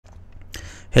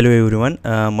Hello everyone,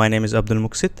 my name is Abdul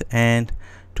Muqsit, and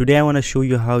today I want to show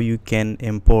you how you can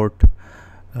import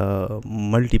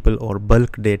multiple or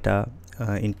bulk data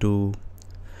into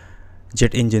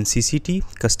jet engine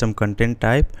CCT custom content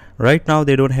type. Right now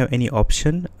they don't have any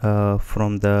option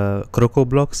from the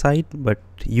Crocoblock side, but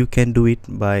you can do it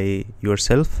by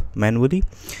yourself manually.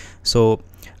 So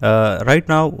right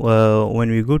now when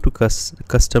we go to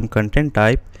custom content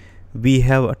type, we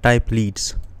have a type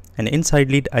leads, and inside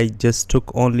lead I just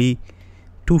took only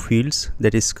two fields,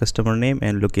 that is customer name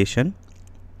and location,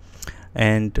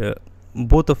 and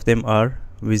both of them are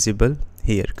visible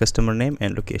here, customer name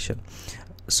and location.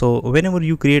 So whenever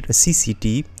you create a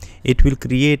CCT, it will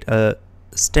create a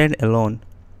standalone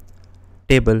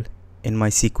table in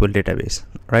MySQL database.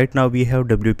 Right now we have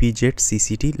WP-Jet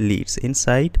CCT leads.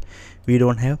 Inside we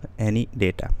don't have any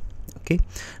data. Okay,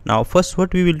 now first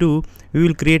what we will do, we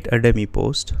will create a dummy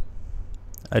post,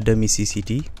 a dummy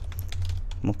CCT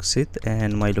Muqsit,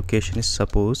 and my location is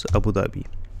suppose Abu Dhabi.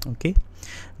 Okay,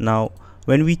 now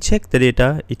when we check the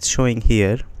data, it's showing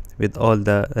here with all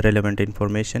the relevant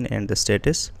information and the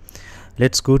status.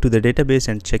 Let's go to the database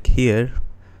and check here.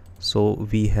 So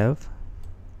we have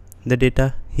the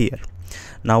data here.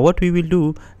 Now what we will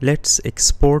do, let's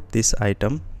export this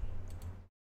item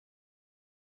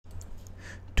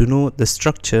to know the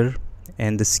structure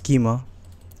and the schema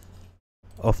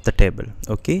of the table.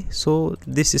 Okay, so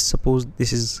this is, suppose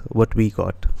this is what we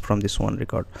got from this one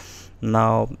record.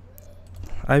 Now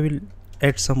I will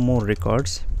add some more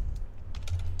records.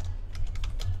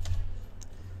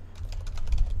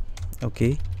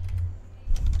 Okay,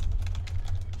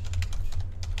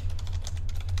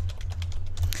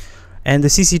 and the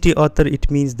CCT author, it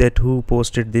means that who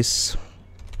posted this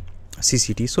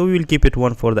CCT, so we will keep it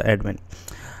one for the admin.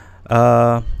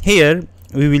 Here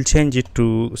we will change it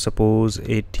to suppose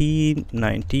 18,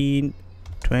 19,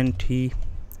 20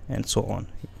 and so on.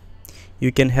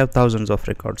 You can have thousands of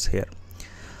records here.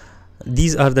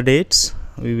 These are the dates.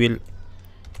 We will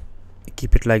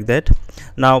keep it like that.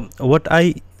 Now what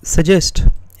I suggest,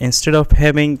 instead of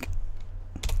having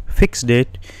fixed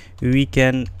date, we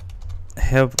can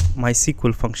have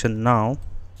MySQL function now,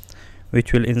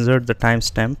 which will insert the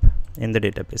timestamp in the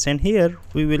database, and here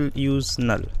we will use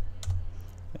null.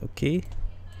 Okay,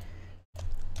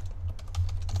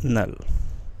 null.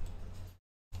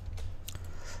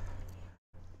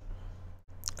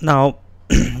 Now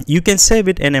you can save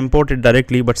it and import it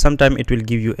directly, but sometime it will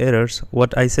give you errors.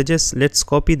 What I suggest, let's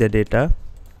copy the data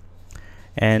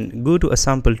and go to a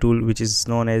sample tool which is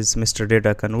known as Mr.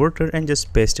 Data Converter and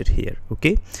just paste it here.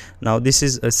 Okay, now this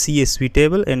is a CSV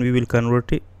table and we will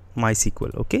convert it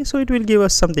MySQL. Okay, so it will give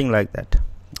us something like that.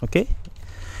 Okay,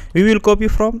 we will copy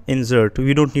from insert.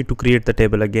 We don't need to create the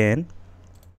table again.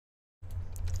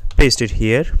 Paste it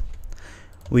here.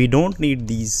 We don't need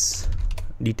these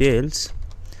details.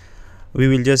 We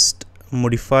will just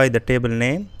modify the table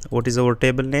name. What is our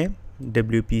table name?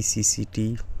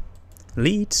 WPCCT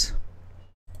leads.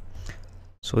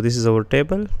 So this is our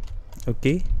table.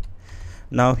 Okay,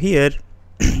 now here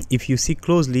if you see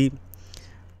closely,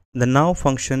 the now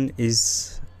function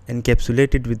is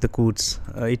encapsulated with the quotes.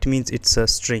 It means it's a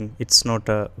string, it's not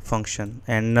a function,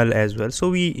 and null as well,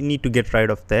 so we need to get rid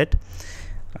of that.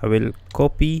 I will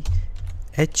copy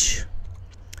h,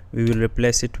 we will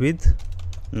replace it with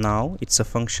now, it's a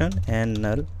function, and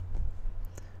null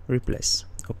replace.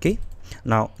 Okay,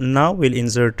 now we'll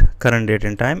insert current date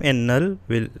and time, and null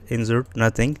will insert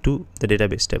nothing to the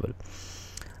database table.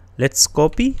 Let's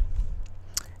copy,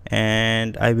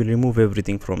 and I will remove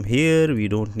everything from here. We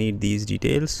don't need these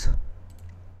details.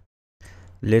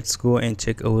 Let's go and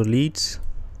check our leads.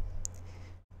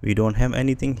 We don't have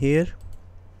anything here.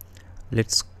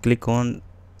 Let's click on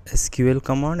SQL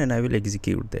command and I will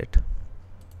execute that.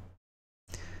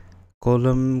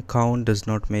 Column count does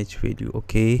not match value.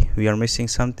 Okay, we are missing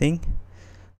something.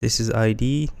 This is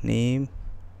ID, name.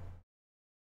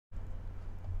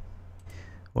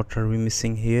 What are we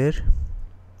missing here?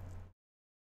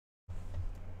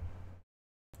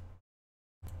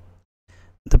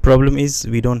 The problem is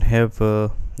we don't have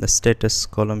the status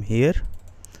column here.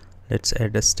 Let's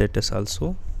add a status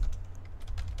also,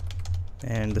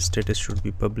 and the status should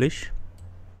be publish.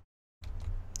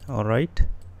 All right,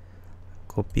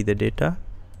 copy the data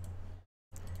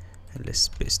and let's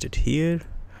paste it here.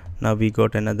 Now we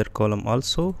got another column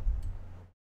also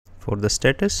for the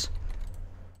status.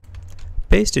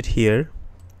 Paste it here.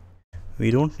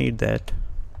 We don't need that.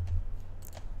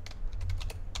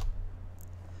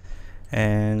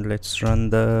 And let's run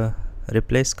the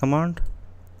replace command.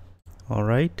 All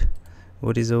right,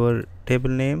 what is our table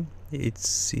name? It's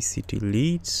CCT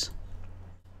leads.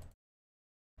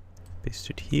 paste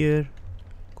it here,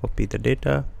 copy the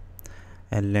data,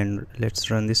 and then let's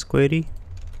run this query.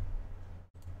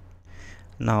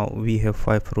 Now we have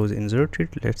 5 rows inserted.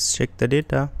 Let's check the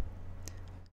data.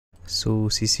 So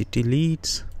CCT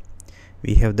leads,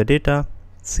 we have the data.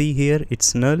 See here,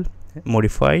 it's null,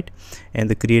 modified, and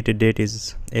the created date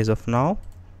is as of now.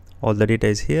 All the data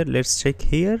is here. Let's check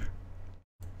here,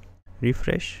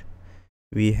 refresh.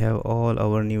 We have all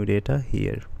our new data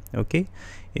here. Okay,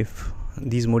 if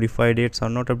these modified dates are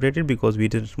not updated because we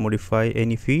didn't modify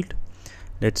any field,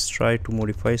 let's try to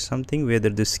modify something, whether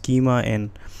the schema and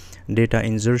data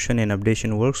insertion and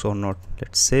updation works or not.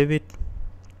 Let's save it.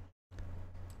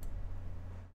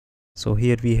 So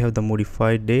here we have the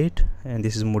modified date, and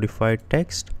this is modified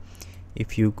text.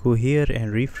 If you go here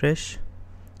and refresh,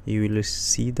 you will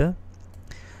see the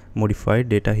modified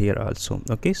data here also.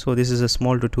 Okay, so this is a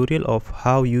small tutorial of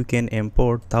how you can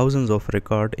import thousands of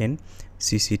record in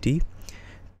CCT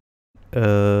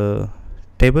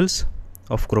tables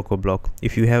of Crocoblock.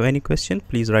 If you have any question,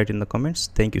 please write in the comments.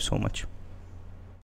 Thank you so much.